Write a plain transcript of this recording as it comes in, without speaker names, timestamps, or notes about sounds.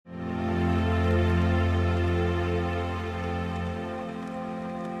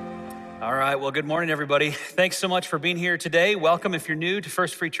All right, well, good morning, everybody. Thanks so much for being here today. Welcome if you're new to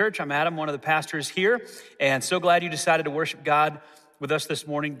First Free Church. I'm Adam, one of the pastors here, and so glad you decided to worship God with us this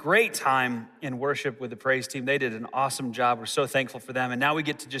morning. Great time in worship with the praise team. They did an awesome job. We're so thankful for them, and now we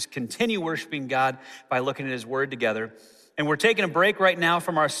get to just continue worshiping God by looking at His Word together. And we're taking a break right now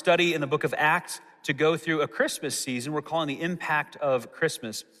from our study in the book of Acts to go through a Christmas season we're calling the impact of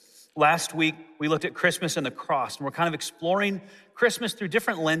Christmas. Last week, we looked at Christmas and the cross, and we're kind of exploring Christmas through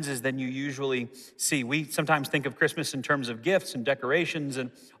different lenses than you usually see. We sometimes think of Christmas in terms of gifts and decorations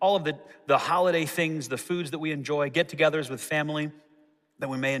and all of the holiday things, the foods that we enjoy, get-togethers with family that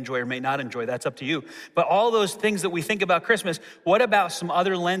we may enjoy or may not enjoy. That's up to you. But all those things that we think about Christmas, what about some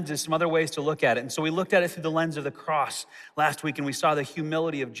other lenses, some other ways to look at it? And so we looked at it through the lens of the cross last week, and we saw the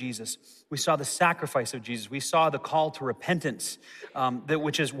humility of Jesus. We saw the sacrifice of Jesus. We saw the call to repentance,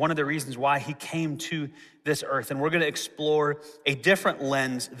 which is one of the reasons why He came to this earth. And we're going to explore a different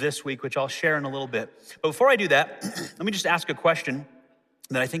lens this week, which I'll share in a little bit. But before I do that, let me just ask a question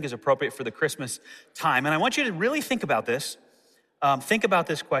that I think is appropriate for the Christmas time. And I want you to really think about this. Think about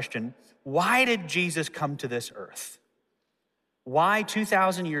this question. Why did Jesus come to this earth? Why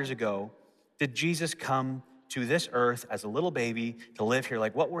 2,000 years ago did Jesus come to this earth as a little baby to live here?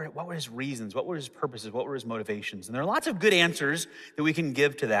 Like, what were His reasons? What were His purposes? What were His motivations? And there are lots of good answers that we can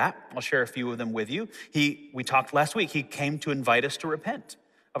give to that. I'll share a few of them with you. We talked last week. He came to invite us to repent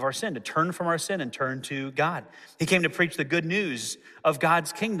of our sin, to turn from our sin and turn to God. He came to preach the good news of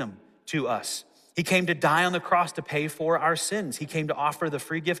God's kingdom to us. He came to die on the cross to pay for our sins. He came to offer the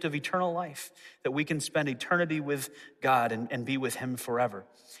free gift of eternal life, that we can spend eternity with God and be with Him forever.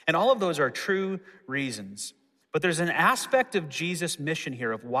 And all of those are true reasons. But there's an aspect of Jesus' mission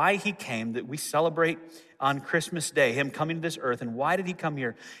here of why He came that we celebrate on Christmas Day, Him coming to this earth. And why did He come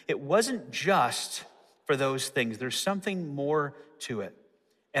here? It wasn't just for those things. There's something more to it.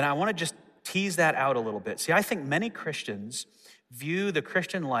 And I want to just tease that out a little bit. See, I think many Christians view the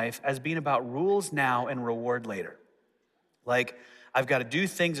Christian life as being about rules now and reward later. Like, I've got to do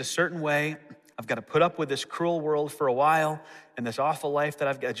things a certain way. I've got to put up with this cruel world for a while and this awful life that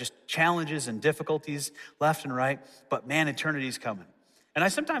I've got, just challenges and difficulties left and right. But man, eternity's coming. And I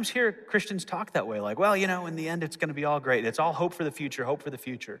sometimes hear Christians talk that way, like, well, in the end, it's going to be all great. It's all hope for the future, hope for the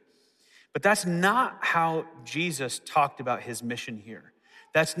future. But that's not how Jesus talked about His mission here.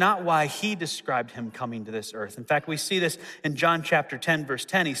 That's not why He described Him coming to this earth. In fact, we see this in John chapter 10, verse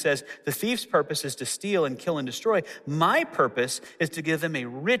 10. He says, the thief's purpose is to steal and kill and destroy. My purpose is to give them a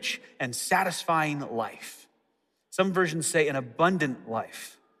rich and satisfying life. Some versions say an abundant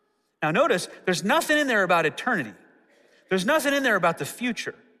life. Now notice, there's nothing in there about eternity. There's nothing in there about the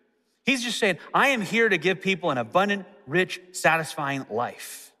future. He's just saying, I am here to give people an abundant, rich, satisfying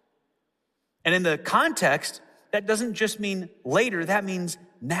life. And in the context, that doesn't just mean later, that means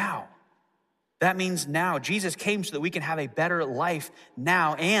now. That means now. Jesus came so that we can have a better life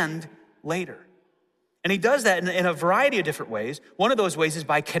now and later. And He does that in a variety of different ways. One of those ways is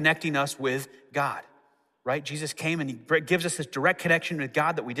by connecting us with God, right? Jesus came and He gives us this direct connection with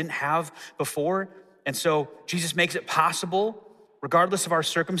God that we didn't have before. And so Jesus makes it possible, regardless of our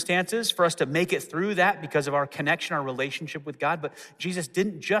circumstances, for us to make it through that because of our connection, our relationship with God. But Jesus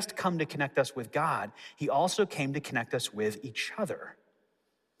didn't just come to connect us with God. He also came to connect us with each other.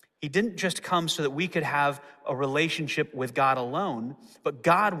 He didn't just come so that we could have a relationship with God alone, but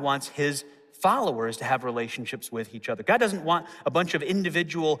God wants His followers to have relationships with each other. God doesn't want a bunch of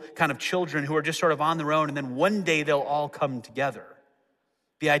individual kind of children who are just sort of on their own and then one day they'll all come together.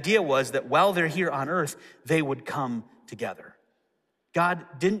 The idea was that while they're here on earth, they would come together. God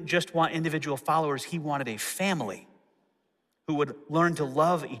didn't just want individual followers, He wanted a family who would learn to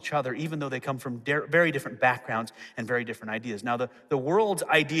love each other even though they come from very different backgrounds and very different ideas. Now, the world's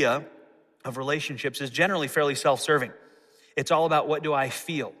idea of relationships is generally fairly self-serving. It's all about what do I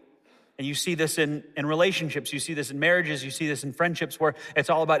feel? And you see this in relationships, you see this in marriages, you see this in friendships where it's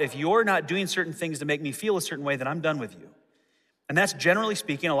all about if you're not doing certain things to make me feel a certain way, then I'm done with you. And that's generally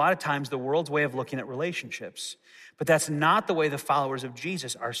speaking, a lot of times the world's way of looking at relationships. But that's not the way the followers of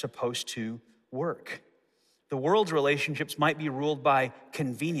Jesus are supposed to work. The world's relationships might be ruled by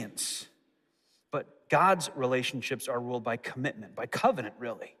convenience, but God's relationships are ruled by commitment, by covenant,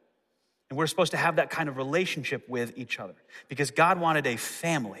 really. And we're supposed to have that kind of relationship with each other because God wanted a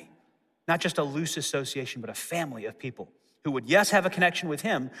family, not just a loose association, but a family of people who would, yes, have a connection with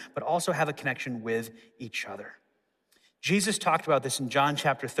Him, but also have a connection with each other. Jesus talked about this in John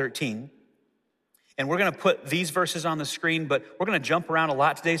chapter 13. And we're going to put these verses on the screen, but we're going to jump around a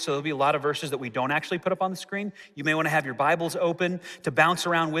lot today, so there'll be a lot of verses that we don't actually put up on the screen. You may want to have your Bibles open to bounce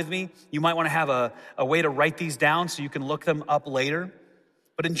around with me. You might want to have a way to write these down so you can look them up later.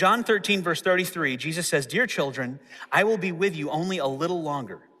 But in John 13, verse 33, Jesus says, "Dear children, I will be with you only a little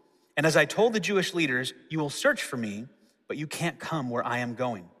longer. And as I told the Jewish leaders, you will search for me, but you can't come where I am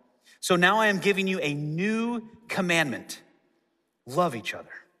going. So now I am giving you a new commandment. Love each other.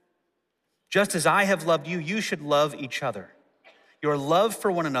 Just as I have loved you, you should love each other. Your love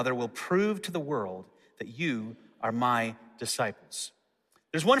for one another will prove to the world that you are my disciples."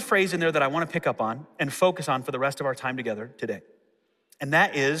 There's one phrase in there that I want to pick up on and focus on for the rest of our time together today. And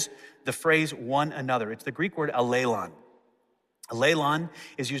that is the phrase one another. It's the Greek word alelon. Alelon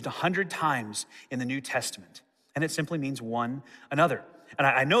is used 100 times in the New Testament, and it simply means one another. And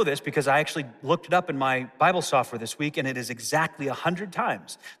I know this because I actually looked it up in my Bible software this week, and it is exactly 100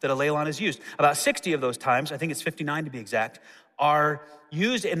 times that alelon is used. About 60 of those times, I think it's 59 to be exact, are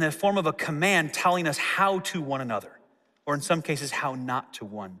used in the form of a command telling us how to one another, or in some cases, how not to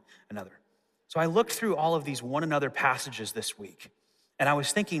one another. So I looked through all of these one another passages this week, and I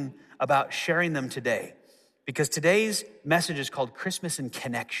was thinking about sharing them today because today's message is called Christmas in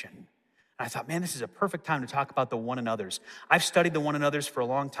Connection. And I thought, man, this is a perfect time to talk about the one another's. I've studied the one another's for a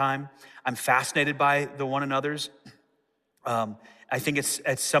long time. I'm fascinated by the one another's. I think it's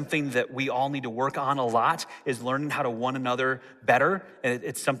something that we all need to work on a lot, is learning how to one another better. And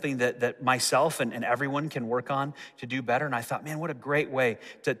it's something that myself and everyone can work on to do better. And I thought, man, what a great way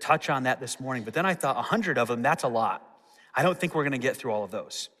to touch on that this morning. But then I thought 100 of them, that's a lot. I don't think we're gonna get through all of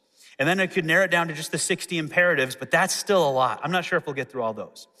those. And then I could narrow it down to just the 60 imperatives, but that's still a lot. I'm not sure if we'll get through all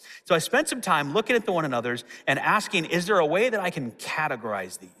those. So I spent some time looking at the one another's and asking, is there a way that I can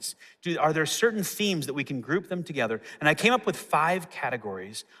categorize these? Are there certain themes that we can group them together? And I came up with 5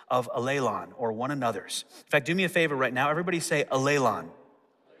 categories of alelon, or one another's. In fact, do me a favor right now. Everybody say alelon.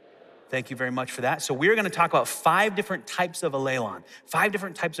 Thank you very much for that. So we're gonna talk about 5 different types of alelon, 5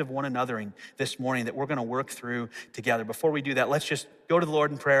 different types of one anothering this morning that we're gonna work through together. Before we do that, let's just go to the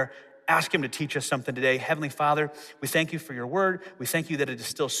Lord in prayer, ask him to teach us something today. Heavenly Father, we thank you for your word. We thank you that it is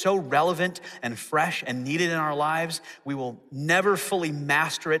still so relevant and fresh and needed in our lives. We will never fully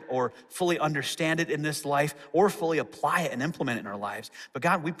master it or fully understand it in this life or fully apply it and implement it in our lives. But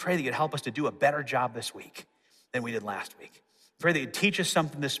God, we pray that you'd help us to do a better job this week than we did last week. Pray that you'd teach us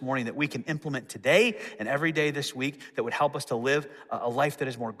something this morning that we can implement today and every day this week that would help us to live a life that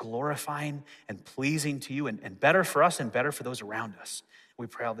is more glorifying and pleasing to you and better for us and better for those around us. We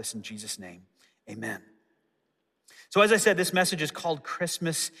pray all this in Jesus' name, amen. So as I said, this message is called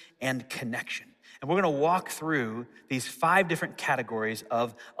Christmas and Connection. And we're gonna walk through these 5 different categories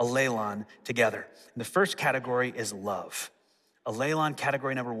of alelon together. And the first category is love. Alelon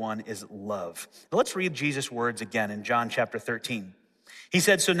category number 1 is love. Now let's read Jesus' words again in John chapter 13. He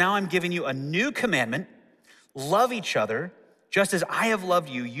said, "So now I'm giving you a new commandment. Love each other. Just as I have loved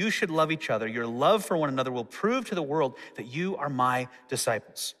you, you should love each other. Your love for one another will prove to the world that you are my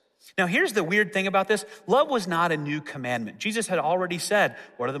disciples." Now here's the weird thing about this. Love was not a new commandment. Jesus had already said,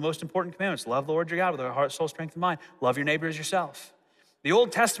 what are the most important commandments? Love the Lord your God with our heart, soul, strength, and mind. Love your neighbor as yourself. The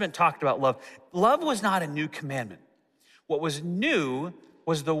Old Testament talked about love. Love was not a new commandment. What was new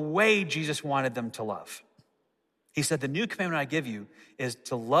was the way Jesus wanted them to love. He said, the new commandment I give you is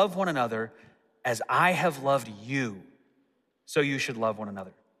to love one another as I have loved you, so you should love one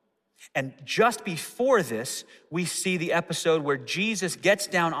another. And just before this, we see the episode where Jesus gets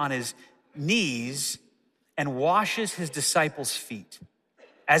down on his knees and washes his disciples' feet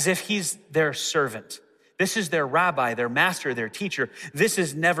as if he's their servant. This is their rabbi, their master, their teacher. This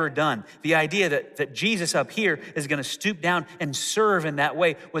is never done. The idea that Jesus up here is gonna stoop down and serve in that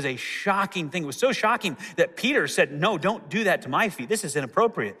way was a shocking thing. It was so shocking that Peter said, no, don't do that to my feet. This is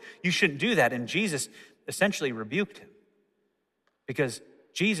inappropriate. You shouldn't do that. And Jesus essentially rebuked him because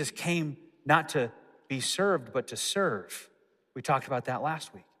Jesus came not to be served, but to serve. We talked about that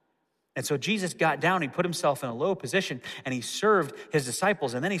last week. And so Jesus got down, he put himself in a low position, and he served his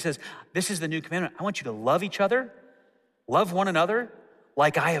disciples. And then he says, this is the new commandment. I want you to love each other, love one another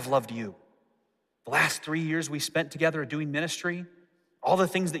like I have loved you. The last 3 years we spent together doing ministry, all the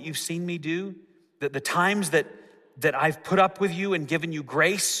things that you've seen me do, the times that I've put up with you and given you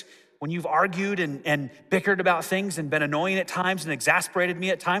grace, when you've argued and bickered about things and been annoying at times and exasperated me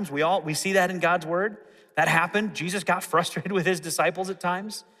at times, we see that in God's word. That happened. Jesus got frustrated with his disciples at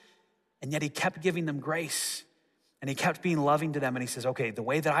times. And yet he kept giving them grace and he kept being loving to them. And he says, okay, the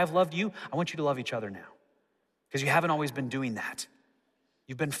way that I've loved you, I want you to love each other now because you haven't always been doing that.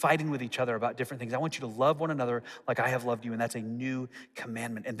 You've been fighting with each other about different things. I want you to love one another like I have loved you. And that's a new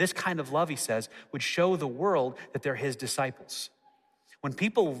commandment. And this kind of love, he says, would show the world that they're his disciples. When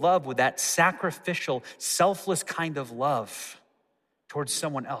people love with that sacrificial, selfless kind of love towards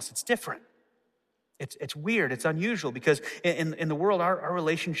someone else, it's different. It's weird, it's unusual, because in the world, our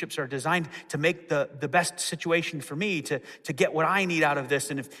relationships are designed to make the best situation for me, to get what I need out of this.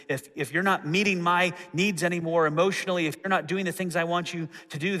 And if you're not meeting my needs anymore emotionally, if you're not doing the things I want you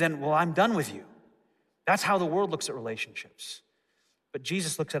to do, then, well, I'm done with you. That's how the world looks at relationships. But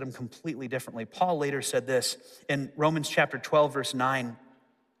Jesus looks at them completely differently. Paul later said this in Romans chapter 12, verse 9.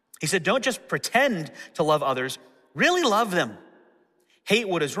 He said, don't just pretend to love others, really love them. Hate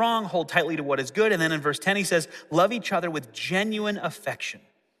what is wrong, hold tightly to what is good. And then in verse 10, he says, love each other with genuine affection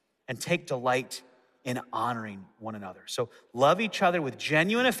and take delight in honoring one another. So love each other with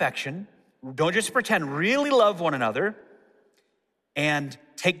genuine affection. Don't just pretend, really love one another and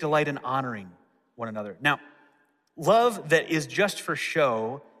take delight in honoring one another. Now, love that is just for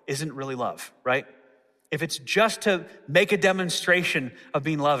show isn't really love, right? If it's just to make a demonstration of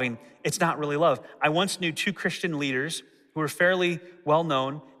being loving, it's not really love. I once knew two Christian leaders who were fairly well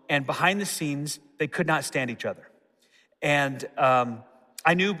known, and behind the scenes, they could not stand each other. And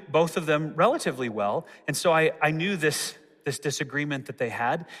I knew both of them relatively well, and so I knew this disagreement that they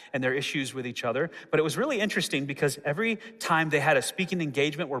had and their issues with each other. But it was really interesting because every time they had a speaking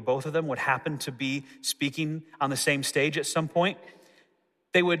engagement where both of them would happen to be speaking on the same stage at some point,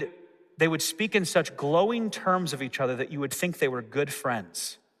 they would speak in such glowing terms of each other that you would think they were good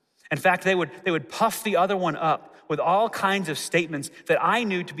friends. In fact, they would puff the other one up with all kinds of statements that I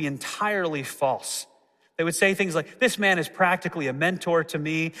knew to be entirely false. They would say things like, this man is practically a mentor to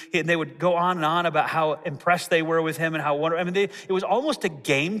me. And they would go on and on about how impressed they were with him and how wonderful. It was almost a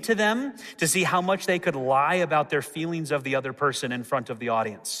game to them to see how much they could lie about their feelings of the other person in front of the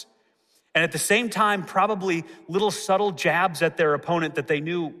audience. And at the same time, probably little subtle jabs at their opponent that they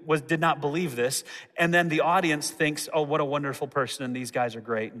knew did not believe this. And then the audience thinks, oh, what a wonderful person, and these guys are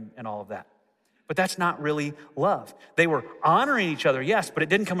great, and all of that. But that's not really love. They were honoring each other, yes, but it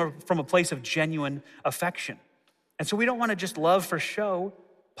didn't come from a place of genuine affection. And so we don't want to just love for show.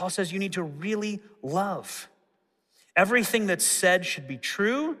 Paul says you need to really love. Everything that's said should be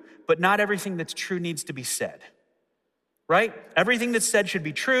true, but not everything that's true needs to be said. Right? Everything that's said should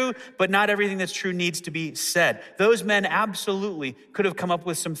be true, but not everything that's true needs to be said. Those men absolutely could have come up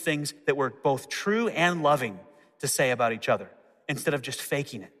with some things that were both true and loving to say about each other instead of just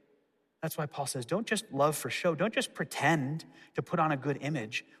faking it. That's why Paul says, don't just love for show. Don't just pretend to put on a good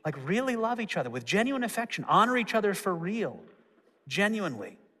image. Like, really love each other with genuine affection. Honor each other for real,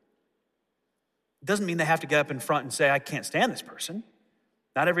 genuinely. It doesn't mean they have to get up in front and say, I can't stand this person.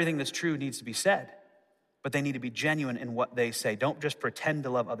 Not everything that's true needs to be said, but they need to be genuine in what they say. Don't just pretend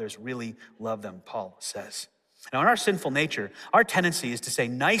to love others, really love them, Paul says. Now, in our sinful nature, our tendency is to say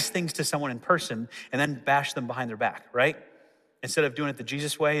nice things to someone in person and then bash them behind their back, right? Instead of doing it the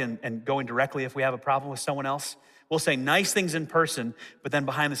Jesus way and going directly if we have a problem with someone else, we'll say nice things in person, but then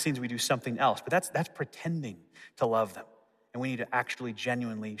behind the scenes we do something else. But that's pretending to love them. And we need to actually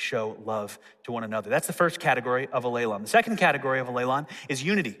genuinely show love to one another. That's the first category of alelon. The second category of alelon is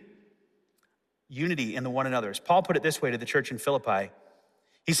unity. Unity in the one another. As Paul put it this way to the church in Philippi,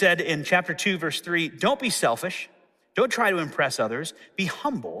 he said in chapter 2, verse 3, don't be selfish. Don't try to impress others. Be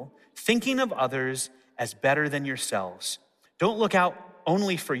humble, thinking of others as better than yourselves. Don't look out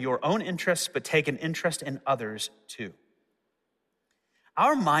only for your own interests, but take an interest in others too.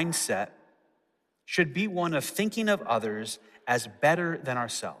 Our mindset should be one of thinking of others as better than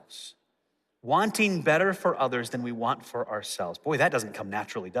ourselves, wanting better for others than we want for ourselves. Boy, that doesn't come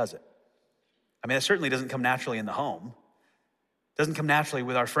naturally, does it? I mean, it certainly doesn't come naturally in the home. It doesn't come naturally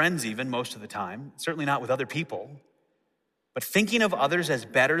with our friends even most of the time, certainly not with other people. But thinking of others as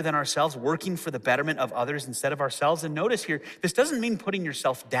better than ourselves, working for the betterment of others instead of ourselves. And notice here, this doesn't mean putting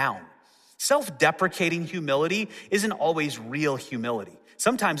yourself down. Self-deprecating humility isn't always real humility.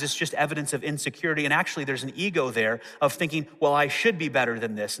 Sometimes it's just evidence of insecurity, and actually there's an ego there of thinking, well, I should be better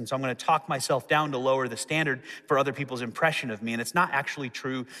than this, and so I'm going to talk myself down to lower the standard for other people's impression of me, and it's not actually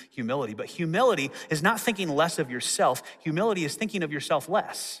true humility. But humility is not thinking less of yourself. Humility is thinking of yourself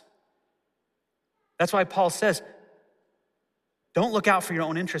less. That's why Paul says, don't look out for your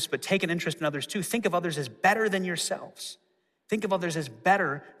own interests, but take an interest in others too. Think of others as better than yourselves. Think of others as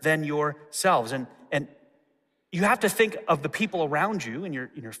better than yourselves. And you have to think of the people around you in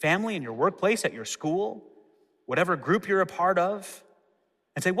your family, in your workplace, at your school, whatever group you're a part of,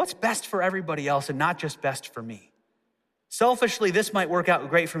 and say, what's best for everybody else and not just best for me? Selfishly, this might work out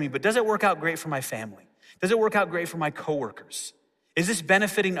great for me, but does it work out great for my family? Does it work out great for my coworkers? Is this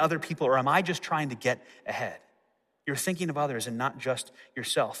benefiting other people, or am I just trying to get ahead? You're thinking of others and not just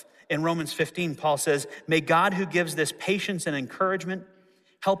yourself. In Romans 15, Paul says, may God who gives this patience and encouragement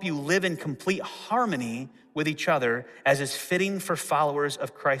help you live in complete harmony with each other as is fitting for followers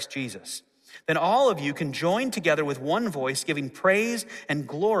of Christ Jesus. Then all of you can join together with one voice, giving praise and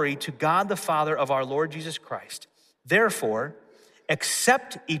glory to God the Father of our Lord Jesus Christ. Therefore,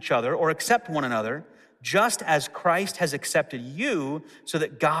 accept each other or accept one another, just as Christ has accepted you, so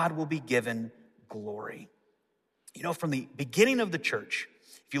that God will be given glory. You know, from the beginning of the church,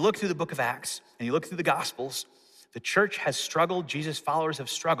 if you look through the book of Acts and you look through the Gospels, the church has struggled, Jesus' followers have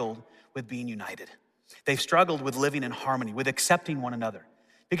struggled with being united. They've struggled with living in harmony, with accepting one another,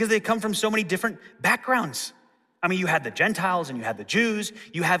 because they come from so many different backgrounds. I mean, you had the Gentiles and you had the Jews.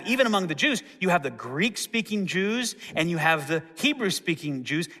 You have, even among the Jews, you have the Greek-speaking Jews and you have the Hebrew-speaking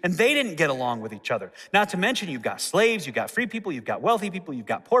Jews, and they didn't get along with each other. Not to mention, you've got slaves, you've got free people, you've got wealthy people, you've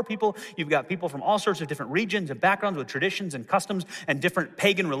got poor people, you've got people from all sorts of different regions and backgrounds with traditions and customs and different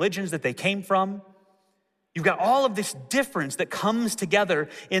pagan religions that they came from. You've got all of this difference that comes together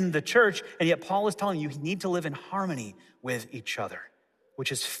in the church, and yet Paul is telling you need to live in harmony with each other,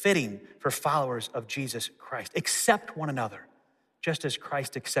 which is fitting for followers of Jesus Christ. Accept one another, just as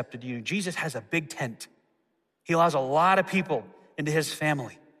Christ accepted you. Jesus has a big tent. He allows a lot of people into his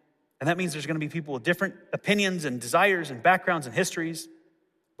family. And that means there's gonna be people with different opinions and desires and backgrounds and histories,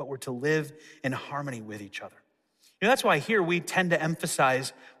 but we're to live in harmony with each other. You know, that's why here we tend to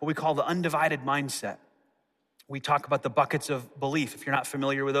emphasize what we call the undivided mindset. We talk about the buckets of belief. If you're not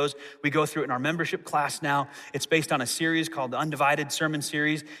familiar with those, we go through it in our membership class now. It's based on a series called the Undivided Sermon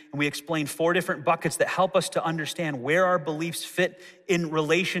Series, and we explain 4 different buckets that help us to understand where our beliefs fit in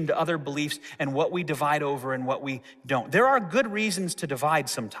relation to other beliefs and what we divide over and what we don't. There are good reasons to divide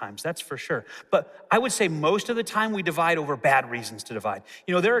sometimes, that's for sure. But I would say most of the time we divide over bad reasons to divide.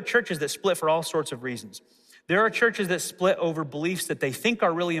 You know, there are churches that split for all sorts of reasons. There are churches that split over beliefs that they think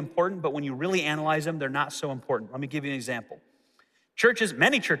are really important, but when you really analyze them, they're not so important. Let me give you an example.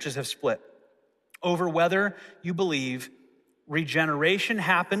 Many churches have split over whether you believe regeneration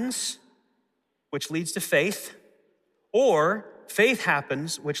happens, which leads to faith, or faith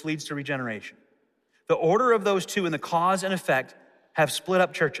happens, which leads to regeneration. The order of those two and the cause and effect have split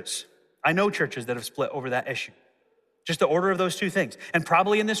up churches. I know churches that have split over that issue. Just the order of those two things. And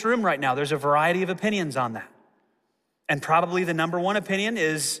probably in this room right now, there's a variety of opinions on that. And probably the number one opinion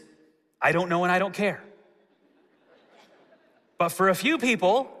is, I don't know and I don't care. But for a few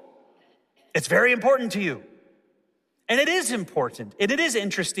people, it's very important to you. And it is important, and it is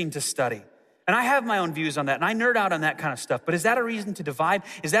interesting to study. And I have my own views on that, and I nerd out on that kind of stuff. But is that a reason to divide?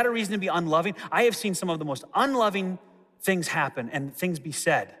 Is that a reason to be unloving? I have seen some of the most unloving things happen and things be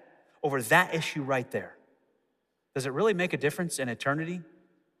said over that issue right there. Does it really make a difference in eternity,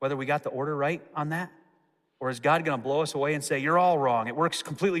 whether we got the order right on that? Or is God gonna blow us away and say, you're all wrong, it works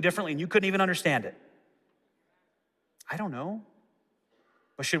completely differently and you couldn't even understand it? I don't know.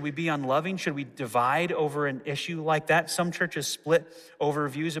 But should we be unloving? Should we divide over an issue like that? Some churches split over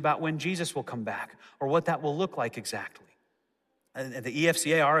views about when Jesus will come back or what that will look like exactly. And the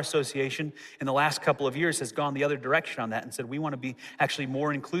EFCA, our association, in the last couple of years has gone the other direction on that and said we want to be actually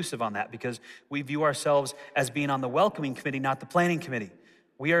more inclusive on that because we view ourselves as being on the welcoming committee, not the planning committee.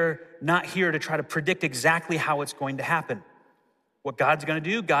 We are not here to try to predict exactly how it's going to happen. What God's gonna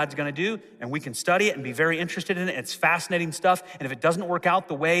do, and we can study it and be very interested in it. It's fascinating stuff, and if it doesn't work out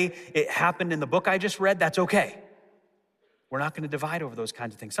the way it happened in the book I just read, that's okay. We're not gonna divide over those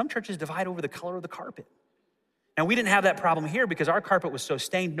kinds of things. Some churches divide over the color of the carpet. And we didn't have that problem here because our carpet was so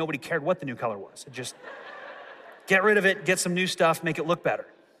stained, nobody cared what the new color was. It just, get rid of it, get some new stuff, make it look better.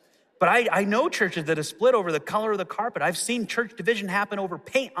 But I know churches that have split over the color of the carpet. I've seen church division happen over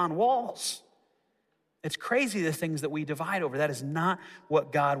paint on walls. It's crazy the things that we divide over. That is not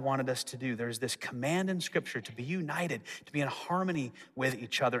what God wanted us to do. There's this command in Scripture to be united, to be in harmony with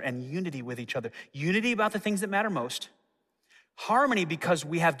each other and unity with each other. Unity about the things that matter most. Harmony because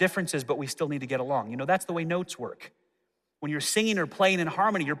we have differences, but we still need to get along. You know, that's the way notes work. When you're singing or playing in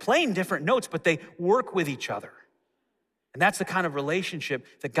harmony, you're playing different notes, but they work with each other. And that's the kind of relationship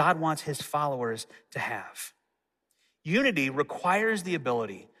that God wants his followers to have. Unity requires the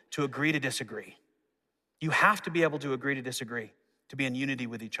ability to agree to disagree. You have to be able to agree to disagree, to be in unity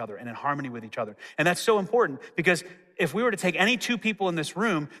with each other and in harmony with each other. And that's so important because if we were to take any two people in this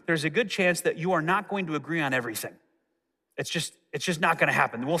room, there's a good chance that you are not going to agree on everything. It's just not gonna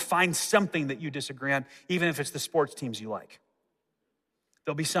happen. We'll find something that you disagree on, even if it's the sports teams you like.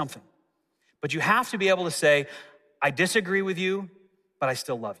 There'll be something. But you have to be able to say, I disagree with you, but I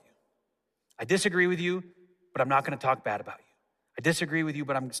still love you. I disagree with you, but I'm not gonna talk bad about you. I disagree with you,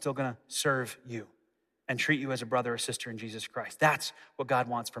 but I'm still gonna serve you and treat you as a brother or sister in Jesus Christ. That's what God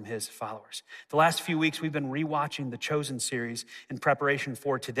wants from his followers. The last few weeks, we've been rewatching the Chosen series in preparation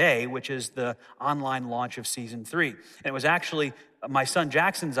for today, which is the online launch of season 3. And it was actually my son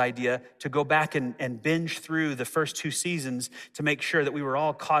Jackson's idea to go back and binge through the first 2 seasons to make sure that we were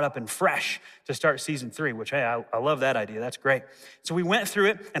all caught up and fresh to start season 3, which, hey, I love that idea. That's great. So we went through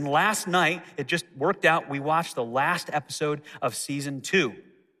it, and last night, it just worked out. We watched the last episode of season 2.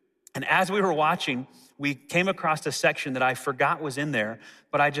 And as we were watching, we came across a section that I forgot was in there,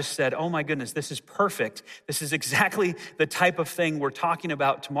 but I just said, oh my goodness, this is perfect. This is exactly the type of thing we're talking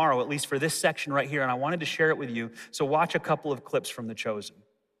about tomorrow, at least for this section right here, and I wanted to share it with you. So watch a couple of clips from The Chosen.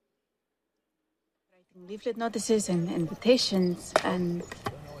 Writing leaflet notices and invitations, and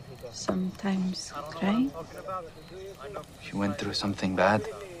sometimes crying. She went through something bad.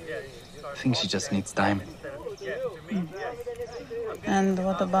 I think she just needs time. And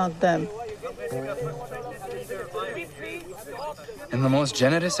what about them? In the most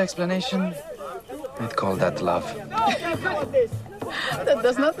generous explanation, I'd call that love. That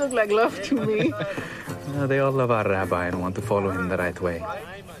does not look like love to me. They all love our rabbi and want to follow him the right way.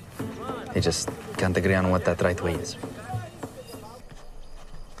 They just can't agree on what that right way is.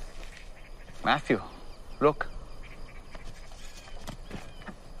 Matthew, look.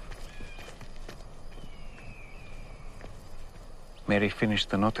 Mary finished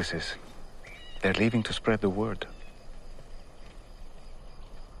the notices. They're leaving to spread the word.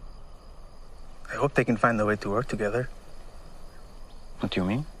 I hope they can find a way to work together. What do you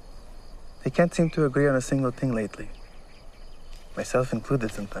mean? They can't seem to agree on a single thing lately. Myself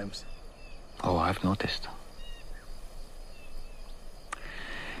included sometimes. Oh, I've noticed.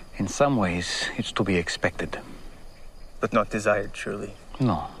 In some ways, it's to be expected. But not desired, surely.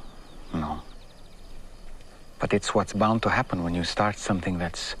 No. But it's what's bound to happen when you start something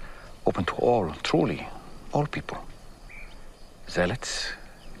that's open to all, truly, all people. Zealots,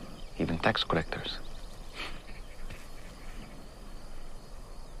 even tax collectors.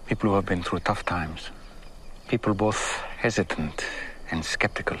 People who have been through tough times. People both hesitant and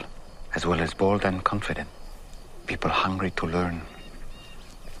skeptical, as well as bold and confident. People hungry to learn,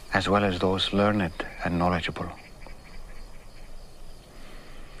 as well as those learned and knowledgeable.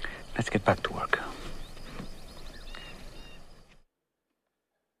 Let's get back to work.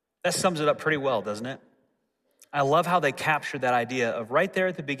 That sums it up pretty well, doesn't it? I love how they captured that idea of right there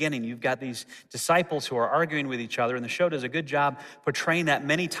at the beginning, you've got these disciples who are arguing with each other, and the show does a good job portraying that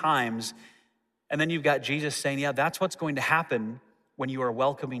many times. And then you've got Jesus saying, yeah, that's what's going to happen when you are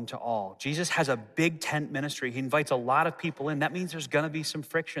welcoming to all. Jesus has a big tent ministry. He invites a lot of people in. That means there's going to be some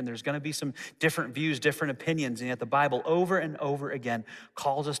friction. There's going to be some different views, different opinions. And yet the Bible over and over again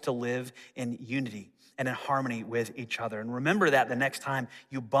calls us to live in unity and in harmony with each other. And remember that the next time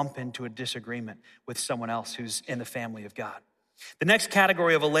you bump into a disagreement with someone else who's in the family of God. The next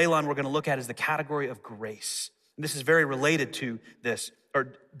category of Aleilan we're going to look at is the category of grace. And this is very related to this.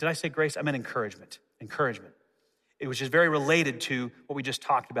 Or did I say grace? I meant encouragement. Encouragement. Which is very related to what we just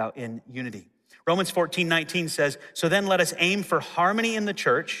talked about in unity. Romans 14:19 says, so then let us aim for harmony in the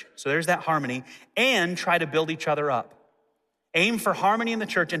church. So there's that harmony, and try to build each other up. Aim for harmony in the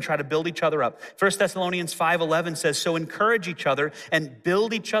church and try to build each other up. 1 Thessalonians 5:11 says, so encourage each other and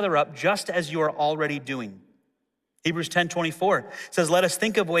build each other up just as you are already doing. Hebrews 10:24 says, let us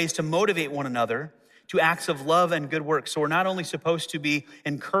think of ways to motivate one another to acts of love and good works. So we're not only supposed to be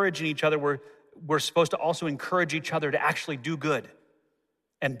encouraging each other, we're supposed to also encourage each other to actually do good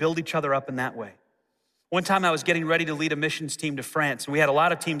and build each other up in that way. One time I was getting ready to lead a missions team to France, and we had a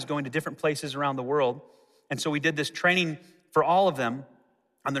lot of teams going to different places around the world. And so we did this training for all of them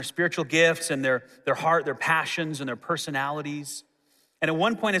on their spiritual gifts and their heart, their passions, and their personalities. And at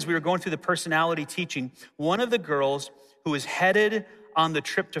one point, as we were going through the personality teaching, one of the girls who was headed on the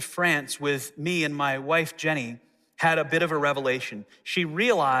trip to France with me and my wife, Jenny, had a bit of a revelation. She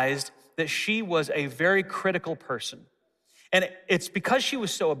realized that she was a very critical person. And it's because she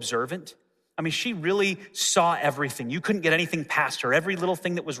was so observant. I mean, she really saw everything. You couldn't get anything past her. Every little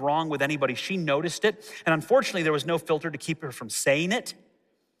thing that was wrong with anybody, she noticed it. And unfortunately, there was no filter to keep her from saying it.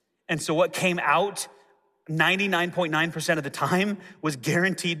 And so what came out 99.9% of the time was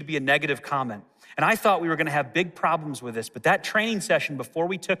guaranteed to be a negative comment. And I thought we were going to have big problems with this, but that training session before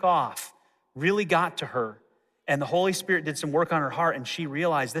we took off really got to her. And the Holy Spirit did some work on her heart, and she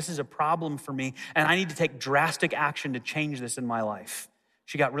realized this is a problem for me, and I need to take drastic action to change this in my life.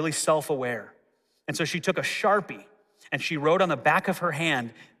 She got really self-aware. And so she took a Sharpie and she wrote on the back of her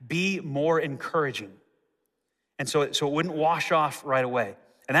hand, be more encouraging. And so it wouldn't wash off right away.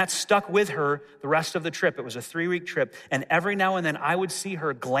 And that stuck with her the rest of the trip. It was a 3-week trip. And every now and then I would see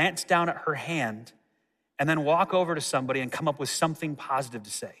her glance down at her hand and then walk over to somebody and come up with something positive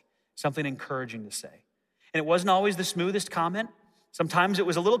to say, something encouraging to say. And it wasn't always the smoothest comment. Sometimes it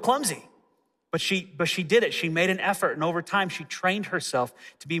was a little clumsy. But she did it. She made an effort, and over time, she trained herself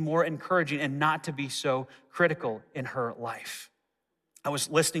to be more encouraging and not to be so critical in her life. I was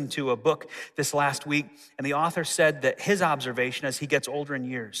listening to a book this last week, and the author said that his observation as he gets older in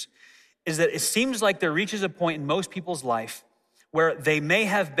years is that it seems like there reaches a point in most people's life where they may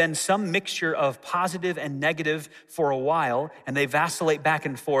have been some mixture of positive and negative for a while, and they vacillate back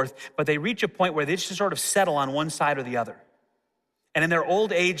and forth, but they reach a point where they just sort of settle on one side or the other. And in their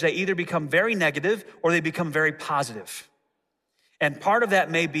old age, they either become very negative or they become very positive. And part of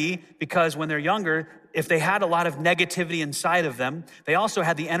that may be because when they're younger, if they had a lot of negativity inside of them, they also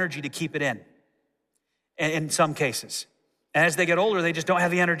had the energy to keep it in some cases. And as they get older, they just don't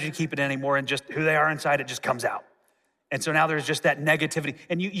have the energy to keep it in anymore, and just who they are inside, it just comes out. And so now there's just that negativity.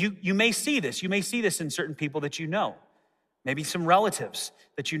 And you may see this. You may see this in certain people that you know. Maybe some relatives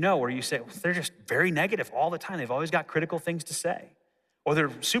that you know where you say, well, they're just very negative all the time. They've always got critical things to say. Or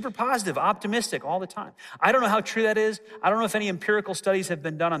they're super positive, optimistic all the time. I don't know how true that is. I don't know if any empirical studies have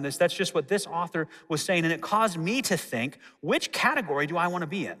been done on this. That's just what this author was saying. And it caused me to think, which category do I want to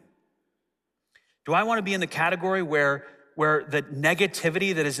be in? Do I want to be in the category where the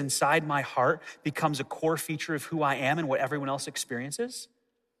negativity that is inside my heart becomes a core feature of who I am and what everyone else experiences?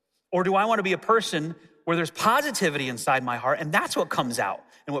 Or do I want to be a person where there's positivity inside my heart and that's what comes out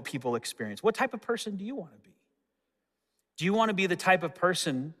and what people experience? What type of person do you want to be? Do you want to be the type of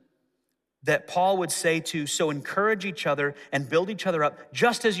person that Paul would say to, so encourage each other and build each other up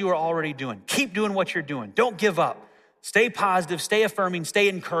just as you are already doing? Keep doing what you're doing. Don't give up. Stay positive, stay affirming, stay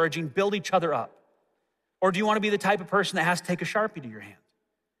encouraging, build each other up. Or do you want to be the type of person that has to take a Sharpie to your hand?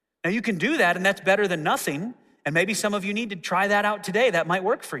 Now you can do that and that's better than nothing. And maybe some of you need to try that out today. That might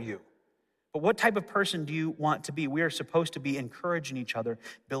work for you. But what type of person do you want to be? We are supposed to be encouraging each other,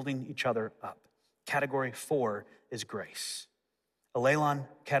 building each other up. Category 4 is grace. Alalon,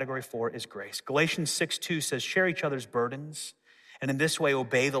 category 4 is grace. Galatians 6:2 says, share each other's burdens, and in this way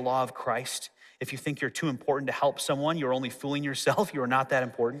obey the law of Christ. If you think you're too important to help someone, you're only fooling yourself. You are not that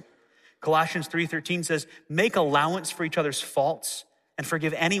important. Colossians 3:13 says, make allowance for each other's faults and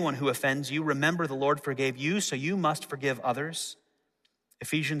forgive anyone who offends you. Remember, the Lord forgave you, so you must forgive others.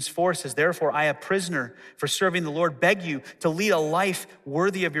 Ephesians 4 says, therefore, I, a prisoner for serving the Lord, beg you to lead a life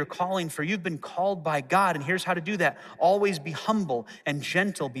worthy of your calling, for you've been called by God. And here's how to do that. Always be humble and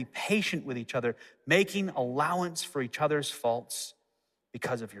gentle, be patient with each other, making allowance for each other's faults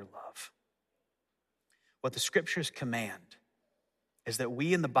because of your love. What the scriptures command is that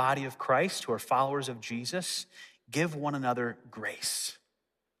we in the body of Christ, who are followers of Jesus, give one another grace.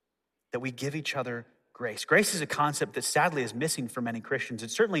 That we give each other grace. Grace is a concept that sadly is missing for many Christians.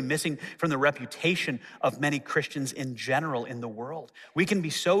 It's certainly missing from the reputation of many Christians in general in the world. We can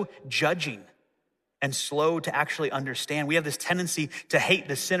be so judging and slow to actually understand. We have this tendency to hate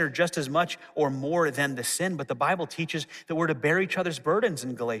the sinner just as much or more than the sin, but the Bible teaches that we're to bear each other's burdens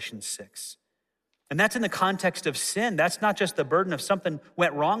in Galatians 6. And that's in the context of sin. That's not just the burden of something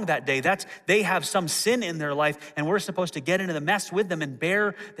went wrong that day. They have some sin in their life, and we're supposed to get into the mess with them and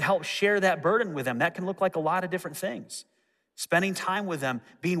help share that burden with them. That can look like a lot of different things. Spending time with them,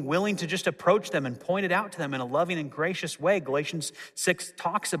 being willing to just approach them and point it out to them in a loving and gracious way. Galatians 6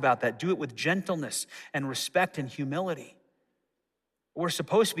 talks about that. Do it with gentleness and respect and humility. We're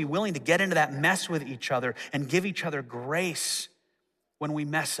supposed to be willing to get into that mess with each other and give each other grace when we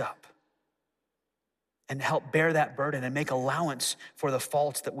mess up, and help bear that burden and make allowance for the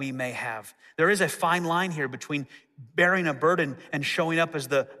faults that we may have. There is a fine line here between bearing a burden and showing up as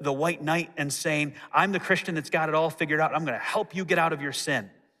the white knight and saying, I'm the Christian that's got it all figured out. I'm going to help you get out of your sin.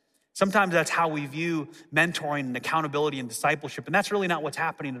 Sometimes that's how we view mentoring and accountability and discipleship, and that's really not what's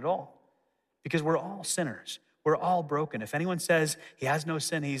happening at all, because we're all sinners. We're all broken. If anyone says he has no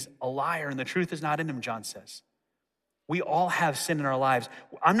sin, he's a liar, and the truth is not in him, John says. We all have sin in our lives.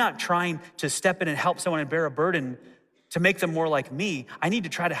 I'm not trying to step in and help someone and bear a burden to make them more like me. I need to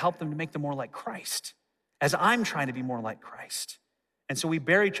try to help them to make them more like Christ, as I'm trying to be more like Christ. And so we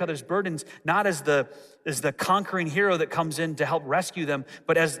bear each other's burdens, not as the conquering hero that comes in to help rescue them,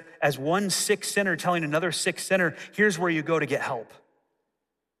 but as one sick sinner telling another sick sinner, here's where you go to get help.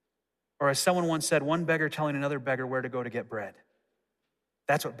 Or as someone once said, one beggar telling another beggar where to go to get bread.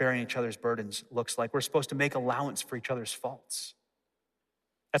 That's what bearing each other's burdens looks like. We're supposed to make allowance for each other's faults.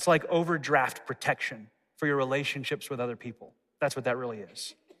 That's like overdraft protection for your relationships with other people. That's what that really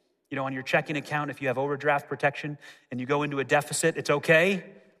is. You know, on your checking account, if you have overdraft protection and you go into a deficit, it's okay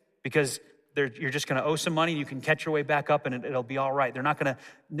because you're just going to owe some money and you can catch your way back up and it'll be all right. They're not going to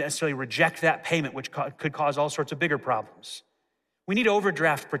necessarily reject that payment, which could cause all sorts of bigger problems. We need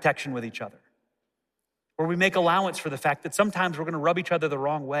overdraft protection with each other. where we make allowance for the fact that sometimes we're going to rub each other the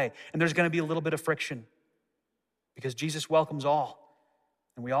wrong way and there's going to be a little bit of friction because Jesus welcomes all.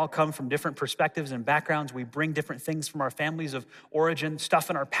 And we all come from different perspectives and backgrounds. We bring different things from our families of origin,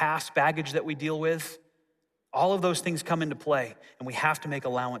 stuff in our past, baggage that we deal with. All of those things come into play, and we have to make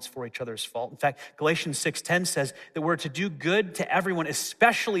allowance for each other's fault. In fact, Galatians 6:10 says that we're to do good to everyone,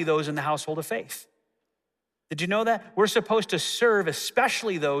 especially those in the household of faith. Did you know that? We're supposed to serve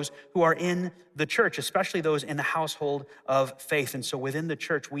especially those who are in the church, especially those in the household of faith. And so within the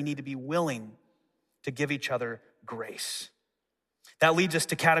church, we need to be willing to give each other grace. That leads us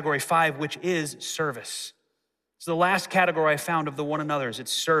to category 5, which is service. So the last category I found of the one another's,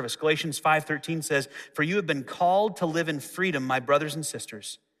 it's service. Galatians 5:13 says, "For you have been called to live in freedom, my brothers and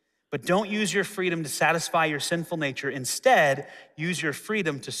sisters. But don't use your freedom to satisfy your sinful nature. Instead, use your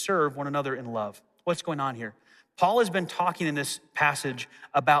freedom to serve one another in love." What's going on here? Paul has been talking in this passage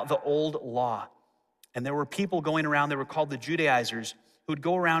about the old law. And there were people going around, they were called the Judaizers, who would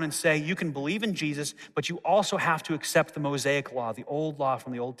go around and say, you can believe in Jesus, but you also have to accept the Mosaic law, the old law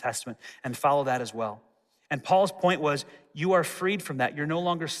from the Old Testament, and follow that as well. And Paul's point was, you are freed from that. You're no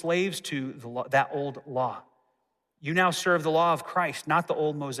longer slaves to that old law. You now serve the law of Christ, not the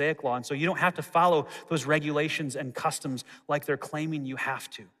old Mosaic law. And so you don't have to follow those regulations and customs like they're claiming you have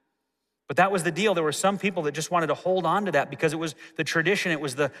to. But that was the deal. There were some people that just wanted to hold on to that because it was the tradition, it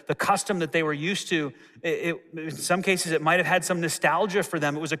was the custom that they were used to. In some cases, it might have had some nostalgia for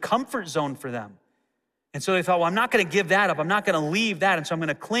them. It was a comfort zone for them. And so they thought, well, I'm not going to give that up. I'm not going to leave that. And so I'm going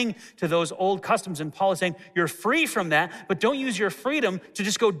to cling to those old customs. And Paul is saying, you're free from that, but don't use your freedom to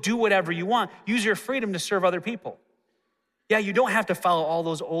just go do whatever you want. Use your freedom to serve other people. Yeah, you don't have to follow all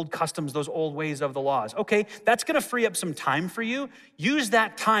those old customs, those old ways of the laws. Okay, that's going to free up some time for you. Use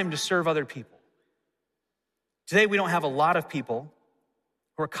that time to serve other people. Today, we don't have a lot of people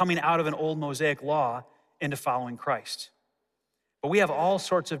who are coming out of an old Mosaic law into following Christ. But we have all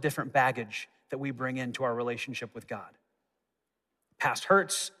sorts of different baggage that we bring into our relationship with God. Past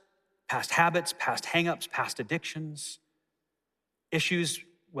hurts, past habits, past hangups, past addictions, issues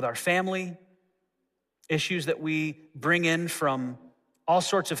with our family, issues that we bring in from all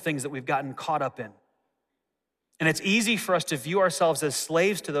sorts of things that we've gotten caught up in. And it's easy for us to view ourselves as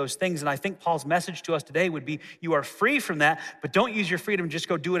slaves to those things. And I think Paul's message to us today would be, you are free from that, but don't use your freedom to just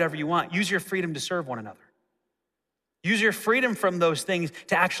go do whatever you want. Use your freedom to serve one another. Use your freedom from those things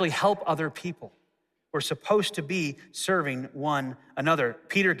to actually help other people. We're supposed to be serving one another.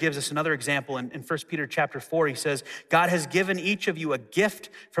 Peter gives us another example in 1 Peter chapter 4. He says, God has given each of you a gift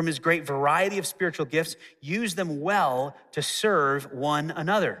from his great variety of spiritual gifts. Use them well to serve one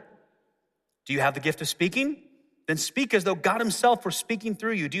another. Do you have the gift of speaking? Then speak as though God himself were speaking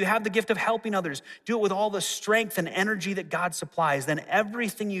through you. Do you have the gift of helping others? Do it with all the strength and energy that God supplies. Then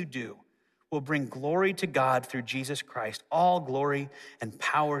everything you do will bring glory to God through Jesus Christ. All glory and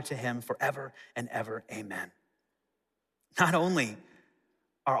power to him forever and ever. Amen. Not only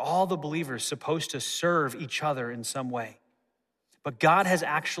are all the believers supposed to serve each other in some way, but God has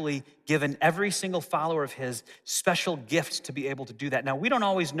actually given every single follower of his special gifts to be able to do that. Now, we don't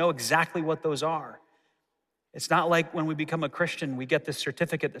always know exactly what those are. It's not like when we become a Christian, we get this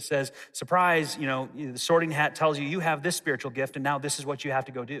certificate that says, surprise, the sorting hat tells you have this spiritual gift and now this is what you have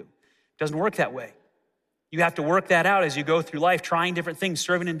to go do. Doesn't work that way. You have to work that out as you go through life, trying different things,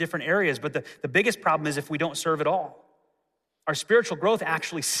 serving in different areas. But the biggest problem is if we don't serve at all. Our spiritual growth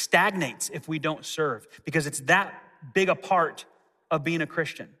actually stagnates if we don't serve, because it's that big a part of being a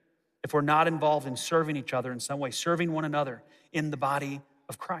Christian. If we're not involved in serving each other in some way, serving one another in the body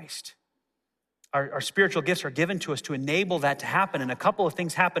of Christ. Our spiritual gifts are given to us to enable that to happen. And a couple of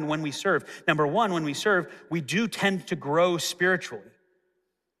things happen when we serve. Number one, when we serve, we do tend to grow spiritually.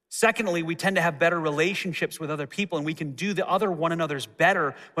 Secondly, we tend to have better relationships with other people, and we can do the other one another's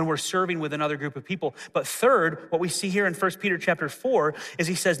better when we're serving with another group of people. But third, what we see here in 1 Peter chapter 4 is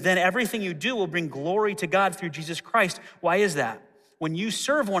he says, then everything you do will bring glory to God through Jesus Christ. Why is that? When you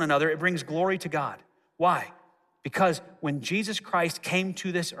serve one another, it brings glory to God. Why? Because when Jesus Christ came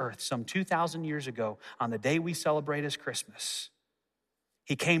to this earth some 2,000 years ago, on the day we celebrate as Christmas,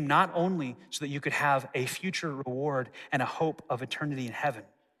 he came not only so that you could have a future reward and a hope of eternity in heaven.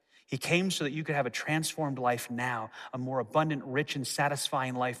 He came so that you could have a transformed life now, a more abundant, rich, and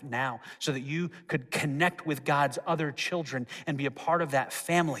satisfying life now, so that you could connect with God's other children and be a part of that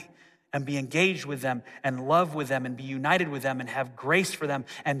family and be engaged with them and love with them and be united with them and have grace for them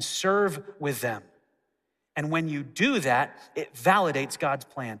and serve with them. And when you do that, it validates God's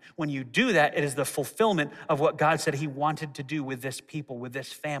plan. When you do that, it is the fulfillment of what God said he wanted to do with this people, with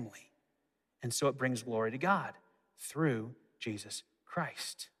this family. And so it brings glory to God through Jesus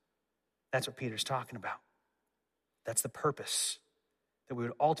Christ. That's what Peter's talking about. That's the purpose, that we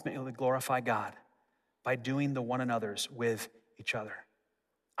would ultimately glorify God by doing the one another's with each other.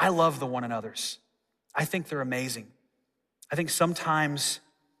 I love the one another's. I think they're amazing. I think sometimes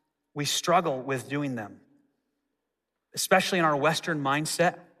we struggle with doing them, especially in our Western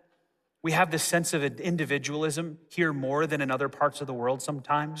mindset. We have this sense of individualism here more than in other parts of the world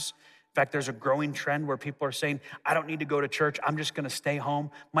sometimes. In fact, there's a growing trend where people are saying, I don't need to go to church. I'm just going to stay home,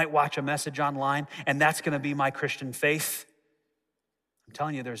 might watch a message online, and that's going to be my Christian faith. I'm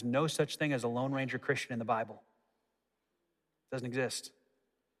telling you, there's no such thing as a Lone Ranger Christian in the Bible. It doesn't exist.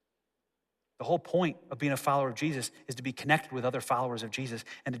 The whole point of being a follower of Jesus is to be connected with other followers of Jesus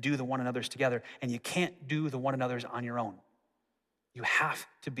and to do the one another's together. And you can't do the one another's on your own. You have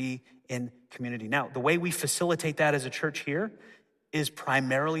to be in community. Now, the way we facilitate that as a church here is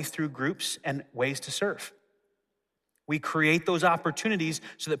primarily through groups and ways to serve. We create those opportunities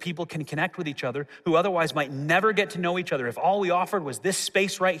so that people can connect with each other who otherwise might never get to know each other. If all we offered was this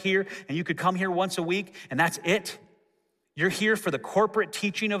space right here and you could come here once a week and that's it, you're here for the corporate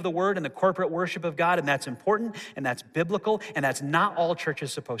teaching of the word and the corporate worship of God, and that's important and that's biblical, and that's not all church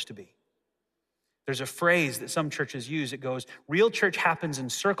is supposed to be. There's a phrase that some churches use. It goes, real church happens in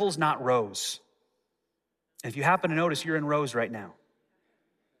circles, not rows. And if you happen to notice, you're in rows right now.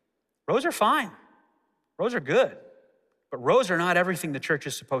 Rows are fine. Rows are good. But rows are not everything the church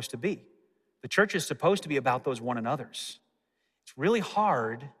is supposed to be. The church is supposed to be about those one another's. It's really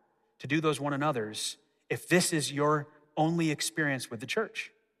hard to do those one another's if this is your only experience with the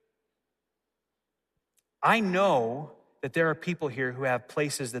church. I know that there are people here who have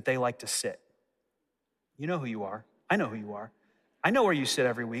places that they like to sit. You know who you are. I know who you are. I know where you sit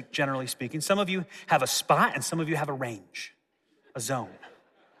every week, generally speaking. Some of you have a spot and some of you have a range, a zone.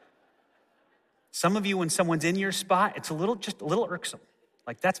 Some of you, when someone's in your spot, it's just a little irksome.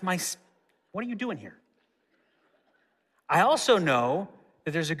 Like, what are you doing here? I also know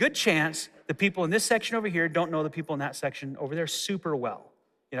that there's a good chance the people in this section over here don't know the people in that section over there super well.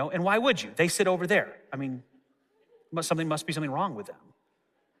 And why would you? They sit over there. I mean, something must be something wrong with them.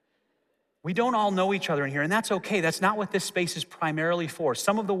 We don't all know each other in here, and that's okay. That's not what this space is primarily for.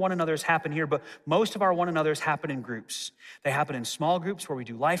 Some of the one another's happen here, but most of our one another's happen in groups. They happen in small groups where we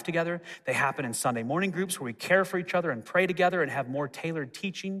do life together. They happen in Sunday morning groups where we care for each other and pray together and have more tailored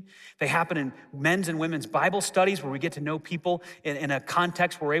teaching. They happen in men's and women's Bible studies where we get to know people in a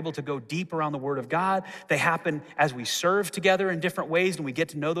context where we're able to go deep around the Word of God. They happen as we serve together in different ways and we get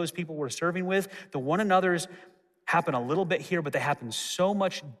to know those people we're serving with. The one another's happen a little bit here, but they happen so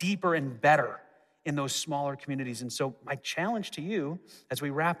much deeper and better in those smaller communities. And so my challenge to you as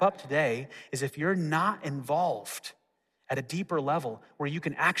we wrap up today is, if you're not involved at a deeper level where you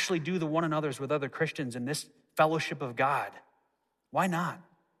can actually do the one another's with other Christians in this fellowship of God, why not?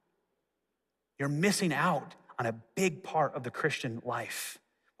 You're missing out on a big part of the Christian life.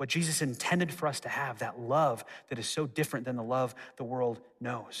 What Jesus intended for us to have, that love that is so different than the love the world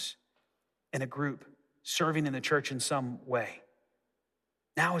knows. In a group, serving in the church in some way.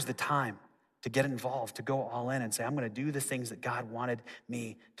 Now is the time to get involved, to go all in and say, I'm going to do the things that God wanted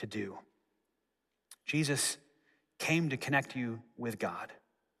me to do. Jesus came to connect you with God,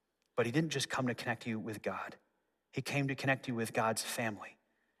 but he didn't just come to connect you with God. He came to connect you with God's family.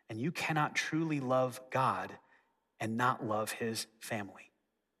 And you cannot truly love God and not love his family.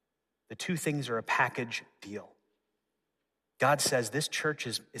 The two things are a package deal. God says, this church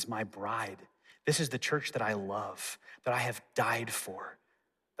is my bride. This is the church that I love, that I have died for,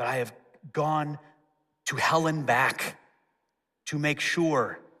 that I have gone to hell and back to make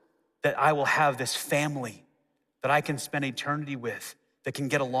sure that I will have this family that I can spend eternity with, that can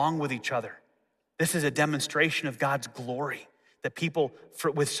get along with each other. This is a demonstration of God's glory, that people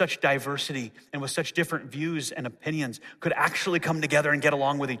with such diversity and with such different views and opinions could actually come together and get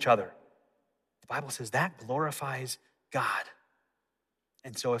along with each other. The Bible says that glorifies God.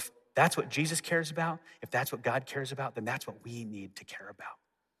 And so if that's what Jesus cares about, if that's what God cares about, then that's what we need to care about.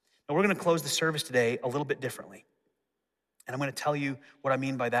 Now, we're going to close the service today a little bit differently. And I'm going to tell you what I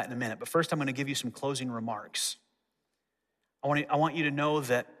mean by that in a minute. But first, I'm going to give you some closing remarks. I want you to know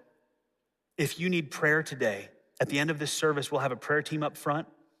that if you need prayer today, at the end of this service, we'll have a prayer team up front.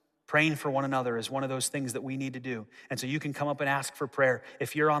 Praying for one another is one of those things that we need to do. And so you can come up and ask for prayer.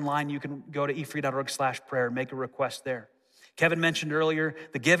 If you're online, you can go to efree.org/prayer, make a request there. Kevin mentioned earlier,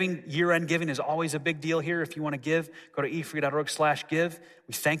 the giving, year-end giving is always a big deal here. If you want to give, go to efree.org/give.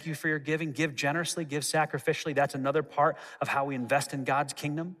 We thank you for your giving. Give generously, give sacrificially. That's another part of how we invest in God's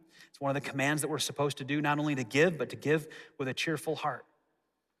kingdom. It's one of the commands that we're supposed to do, not only to give, but to give with a cheerful heart.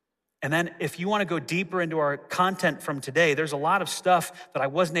 And then if you want to go deeper into our content from today, there's a lot of stuff that I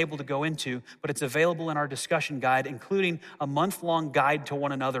wasn't able to go into, but it's available in our discussion guide, including a month-long guide to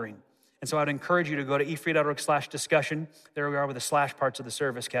one anothering. And so I'd encourage you to go to efree.org/discussion. There we are with the slash parts of the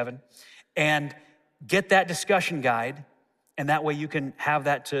service, Kevin. And get that discussion guide, and that way you can have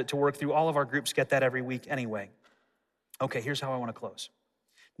that to work through. All of our groups get that every week anyway. Okay, here's how I want to close.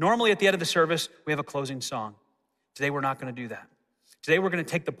 Normally at the end of the service, we have a closing song. Today we're not going to do that. Today we're going to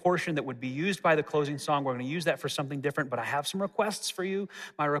take the portion that would be used by the closing song. We're going to use that for something different, but I have some requests for you.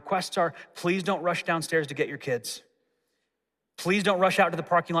 My requests are, please don't rush downstairs to get your kids. Please don't rush out to the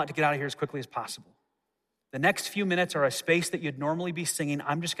parking lot to get out of here as quickly as possible. The next few minutes are a space that you'd normally be singing.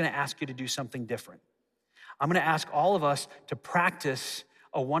 I'm just going to ask you to do something different. I'm going to ask all of us to practice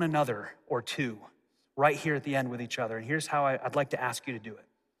a one another or two right here at the end with each other. And here's how I'd like to ask you to do it.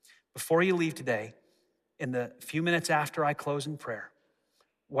 Before you leave today, in the few minutes after I close in prayer,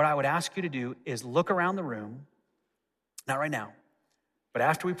 what I would ask you to do is look around the room, not right now, but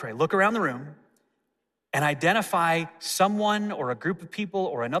after we pray, look around the room and identify someone or a group of people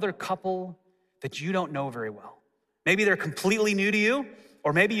or another couple that you don't know very well. Maybe they're completely new to you,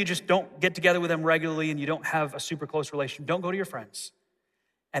 or maybe you just don't get together with them regularly and you don't have a super close relationship. Don't go to your friends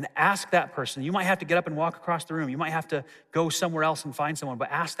and ask that person. You might have to get up and walk across the room. You might have to go somewhere else and find someone, but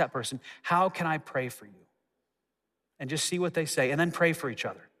ask that person, how can I pray for you? And just see what they say, and then pray for each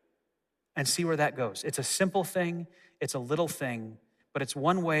other and see where that goes. It's a simple thing, it's a little thing, but it's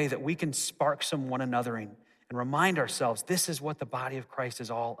one way that we can spark some one anothering and remind ourselves this is what the body of Christ is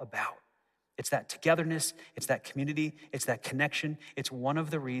all about. It's that togetherness, it's that community, it's that connection. It's one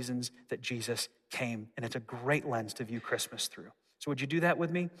of the reasons that Jesus came, and it's a great lens to view Christmas through. So would you do that with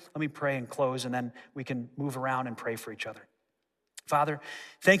me? Let me pray and close, and then we can move around and pray for each other. Father,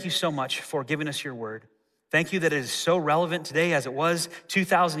 thank you so much for giving us your word. Thank you that it is so relevant today as it was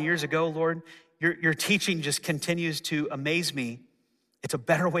 2,000 years ago, Lord. Your teaching just continues to amaze me. It's a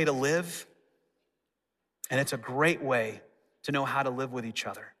better way to live, and it's a great way to know how to live with each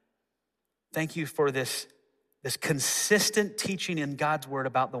other. Thank you for this consistent teaching in God's word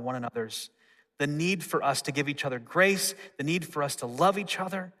about the one another's, the need for us to give each other grace, the need for us to love each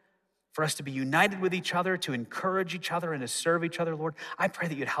other, for us to be united with each other, to encourage each other and to serve each other, Lord. I pray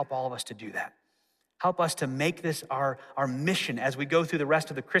that you'd help all of us to do that. Help us to make this our mission as we go through the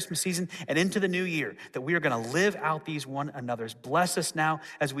rest of the Christmas season and into the new year, that we are going to live out these one another's. Bless us now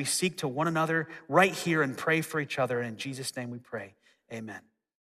as we seek to one another right here and pray for each other. And in Jesus' name we pray, amen.